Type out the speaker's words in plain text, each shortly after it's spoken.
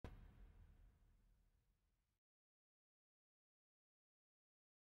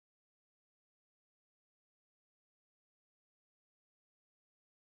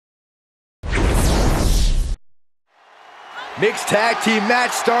Mixed tag team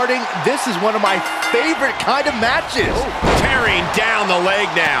match starting. This is one of my favorite kind of matches. Oh, tearing down the leg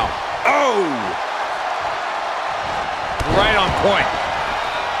now. Oh! Right on point.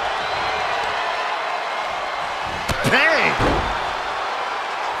 Bang!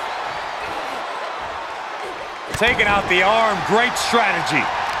 Taking out the arm. Great strategy.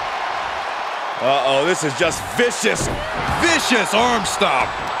 Uh-oh, this is just vicious. Vicious arm stomp.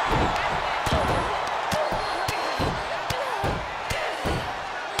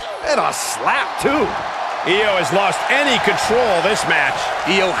 And a slap, too. Io has lost any control this match.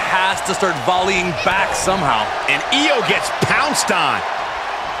 Io has to start volleying back somehow. And Io gets pounced on.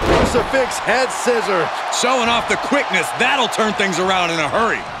 Crucifix head scissors. Showing off the quickness. That'll turn things around in a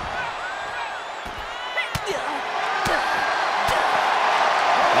hurry.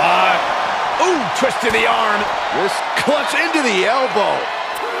 Ooh, twist to the arm. Just clutch into the elbow.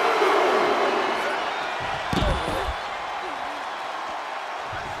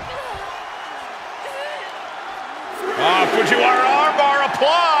 Fujiwara armbar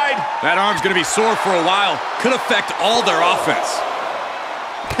applied. That arm's going to be sore for a while. Could affect all their offense.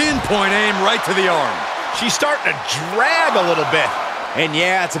 Pinpoint aim right to the arm. She's starting to drag a little bit. And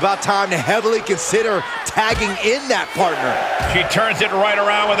yeah, it's about time to heavily consider tagging in that partner. She turns it right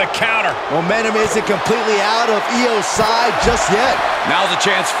around with a counter. Momentum isn't completely out of Io's side just yet. Now's a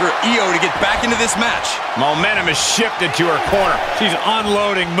chance for Io to get back into this match. Momentum is shifted to her corner. She's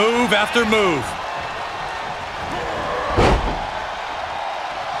unloading move after move.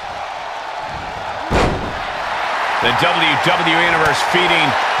 The WWE Universe feeding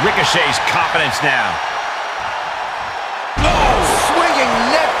Ricochet's confidence now. Oh, swinging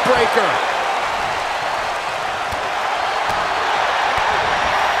neck breaker.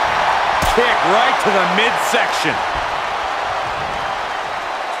 Kick right to the midsection.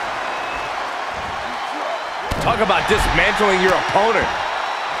 Talk about dismantling your opponent.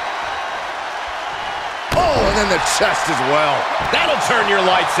 Oh, and then the chest as well. That'll turn your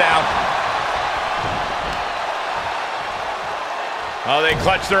lights out. Oh, they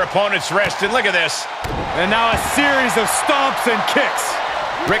clutch their opponent's wrist, and look at this. And now a series of stomps and kicks.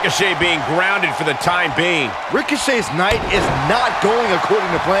 Ricochet being grounded for the time being. Ricochet's night is not going according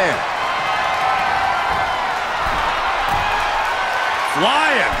to plan.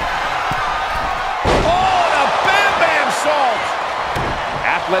 Flying. Oh, the Bam Bam Salt.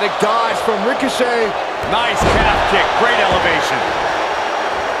 Athletic dodge from Ricochet. Nice calf kick, great elevation.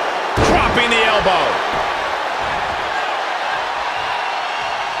 Dropping the elbow.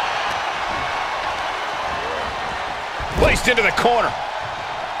 Placed into the corner.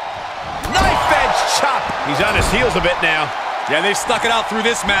 Knife edge chop. He's on his heels a bit now. Yeah, they've stuck it out through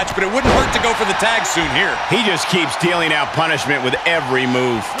this match, but it wouldn't hurt to go for the tag soon here. He just keeps dealing out punishment with every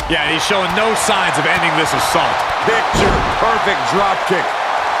move. Yeah, he's showing no signs of ending this assault. Picture perfect drop kick.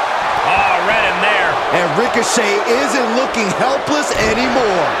 Oh, right in there. And Ricochet isn't looking helpless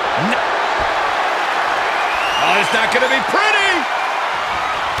anymore. Oh, it's not going to be pretty.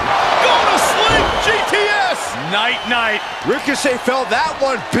 Going to sleep, GTS. Night, night. Ricochet felt that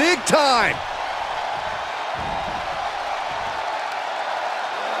one big time.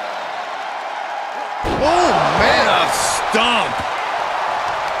 Oh, man. A stomp.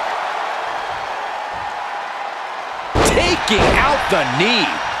 Taking out the knee.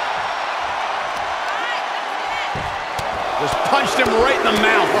 Just punched him right in the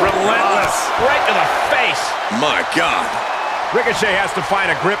mouth. Relentless. Right to the face. My God. Ricochet has to find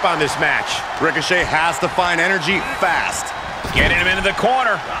a grip on this match. Ricochet has to find energy fast. Getting him into the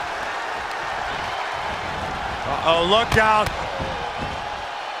corner. Uh-oh, look out.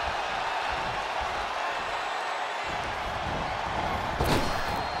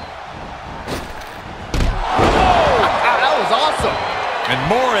 That was awesome. And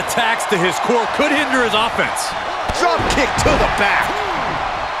more attacks to his core could hinder his offense. Drop kick to the back.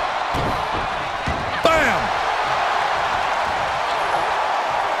 Bam!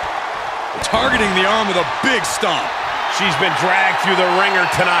 Targeting the arm with a big stomp. She's been dragged through the ringer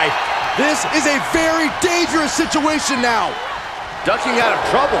tonight. This is a very dangerous situation now. Ducking out of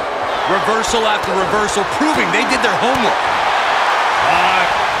trouble. Reversal after reversal, proving they did their homework.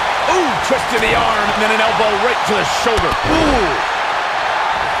 Ooh, twist to the arm, and then an elbow right to the shoulder. Ooh.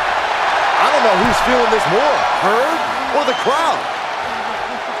 I don't know who's feeling this more, her or the crowd.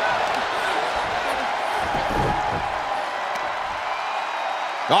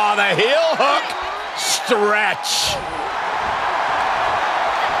 Oh, the heel hook. Stretch.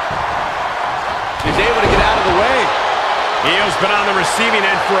 She's able to get out of the way. Io's been on the receiving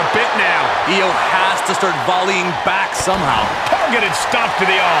end for a bit now. Io has to start volleying back somehow. Targeted stomp to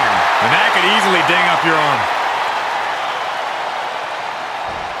the arm. And that could easily ding up your arm.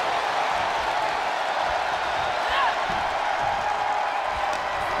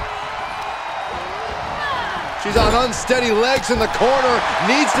 She's on unsteady legs in the corner,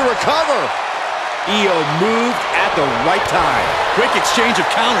 needs to recover. Io moved at the right time. Quick exchange of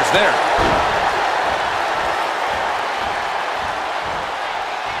counters there.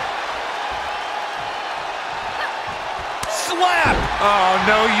 Slap! Oh,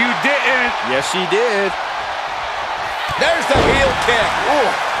 no, you didn't. Yes, she did. There's the heel kick.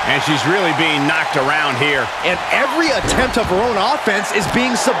 Ooh. And she's really being knocked around here. And every attempt of her own offense is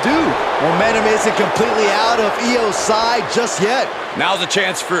being subdued. Momentum isn't completely out of Io's side just yet. Now's a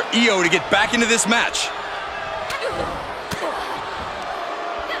chance for Io to get back into this match.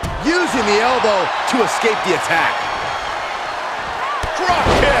 Using the elbow to escape the attack. Drop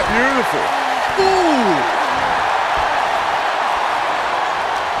kick. Beautiful. Ooh!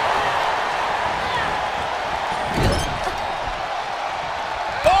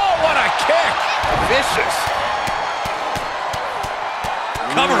 Vicious.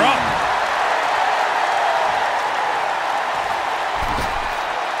 Cover up.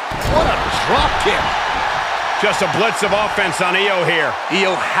 What a drop kick. Just a blitz of offense on Io here.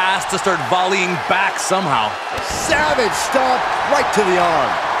 Io has to start volleying back somehow. Savage stomp right to the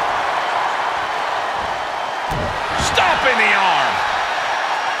arm. Stop in the arm.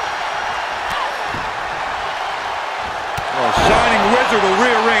 Oh, Shining Wizard will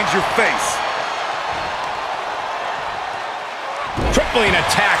rearrange your face. Tripling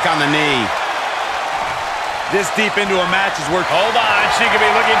attack on the knee. This deep into a match is worth. Hold on, she could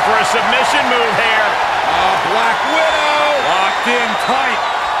be looking for a submission move here. Black Widow. Locked in tight.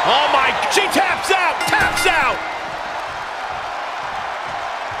 Oh my, she taps out, taps out.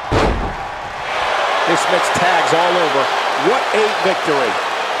 This mixed tags all over. What a victory.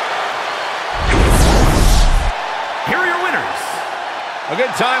 Here are your winners. A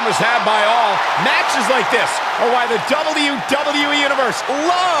good time was had by all. Matches like this are why the WWE Universe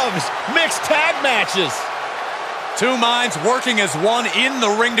loves mixed tag matches. Two minds working as one in the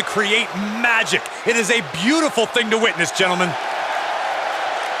ring to create magic. It is a beautiful thing to witness, gentlemen.